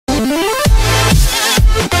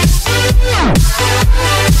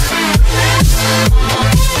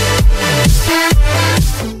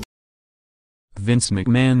Vince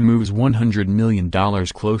McMahon moves $100 million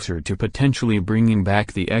closer to potentially bringing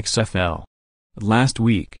back the XFL. Last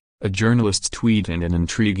week, a journalist's tweet and an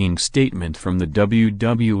intriguing statement from the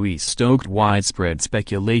WWE stoked widespread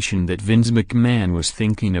speculation that Vince McMahon was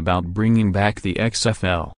thinking about bringing back the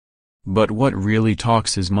XFL. But what really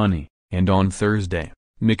talks is money, and on Thursday,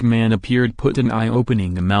 McMahon appeared put an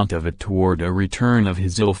eye-opening amount of it toward a return of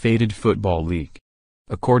his ill-fated football league.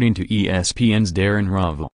 According to ESPN's Darren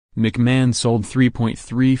Rovell, McMahon sold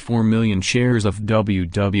 3.34 million shares of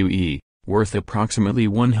WWE, worth approximately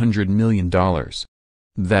 $100 million.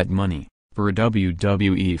 That money, per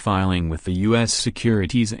WWE filing with the U.S.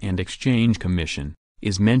 Securities and Exchange Commission,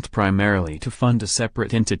 is meant primarily to fund a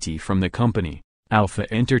separate entity from the company, Alpha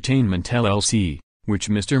Entertainment LLC, which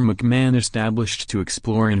Mr. McMahon established to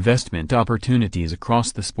explore investment opportunities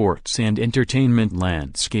across the sports and entertainment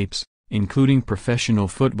landscapes, including professional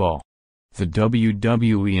football. The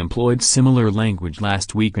WWE employed similar language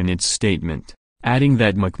last week in its statement, adding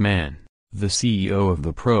that McMahon, the CEO of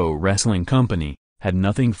the pro wrestling company, had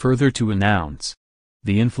nothing further to announce.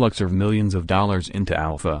 The influx of millions of dollars into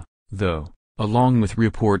Alpha, though, along with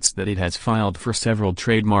reports that it has filed for several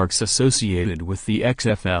trademarks associated with the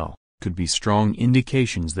XFL, could be strong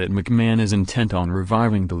indications that McMahon is intent on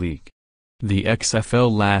reviving the league. The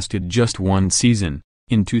XFL lasted just one season,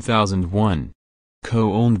 in 2001.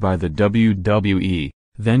 Co-owned by the WWE,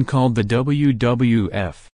 then called the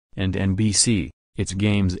WWF, and NBC, its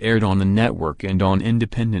games aired on the network and on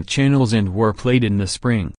independent channels and were played in the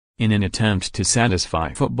spring, in an attempt to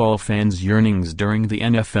satisfy football fans' yearnings during the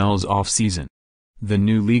NFL's off-season. The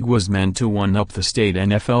new league was meant to one-up the state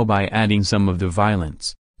NFL by adding some of the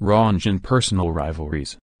violence, raunch and personal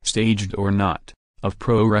rivalries, staged or not, of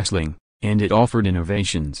pro wrestling, and it offered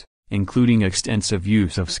innovations, including extensive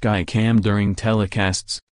use of Skycam during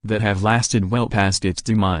telecasts, that have lasted well past its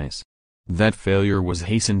demise. That failure was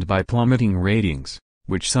hastened by plummeting ratings,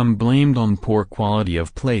 which some blamed on poor quality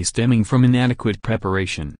of play stemming from inadequate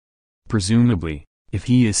preparation. Presumably, if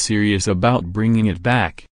he is serious about bringing it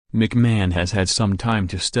back, McMahon has had some time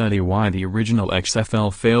to study why the original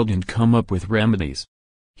XFL failed and come up with remedies.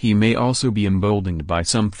 He may also be emboldened by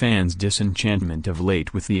some fans' disenchantment of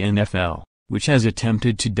late with the NFL, which has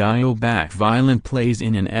attempted to dial back violent plays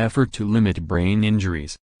in an effort to limit brain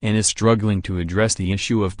injuries, and is struggling to address the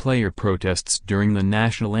issue of player protests during the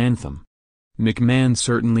national anthem. McMahon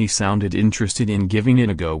certainly sounded interested in giving it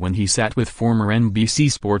a go when he sat with former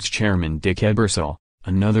NBC Sports chairman Dick Ebersol,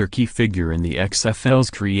 another key figure in the XFL's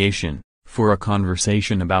creation, for a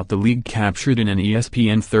conversation about the league captured in an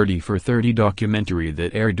ESPN 30 for 30 documentary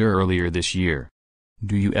that aired earlier this year.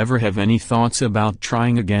 "Do you ever have any thoughts about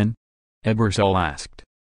trying again?" Ebersol asked.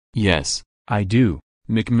 "Yes, I do,"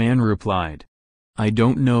 McMahon replied. "I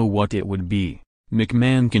don't know what it would be,"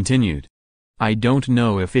 McMahon continued. "I don't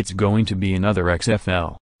know if it's going to be another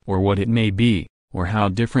XFL, or what it may be, or how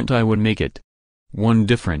different I would make it. One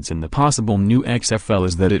difference in the possible new XFL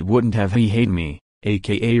is that it wouldn't have He Hate Me,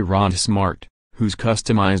 aka Rod Smart, whose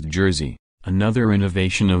customized jersey, another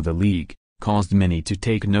innovation of the league, caused many to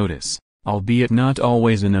take notice, albeit not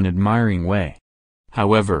always in an admiring way.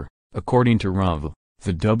 However, according to Rovell,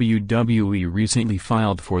 the WWE recently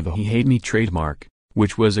filed for the He Hate Me trademark,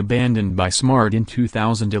 which was abandoned by Smart in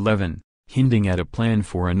 2011, hinting at a plan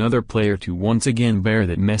for another player to once again bear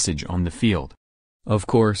that message on the field. Of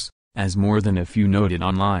course, as more than a few noted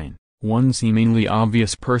online, one seemingly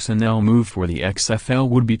obvious personnel move for the XFL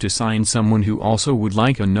would be to sign someone who also would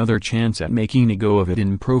like another chance at making a go of it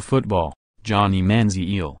in pro football, Johnny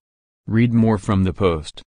Manziel. Read more from the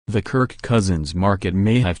Post. The Kirk Cousins market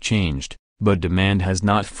may have changed, but demand has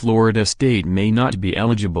not. Florida State may not be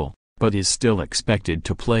eligible, but is still expected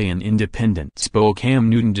to play an independent. Cam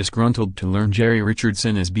Newton disgruntled to learn Jerry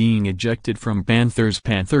Richardson is being ejected from Panthers.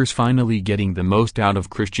 Panthers finally getting the most out of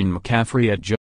Christian McCaffrey at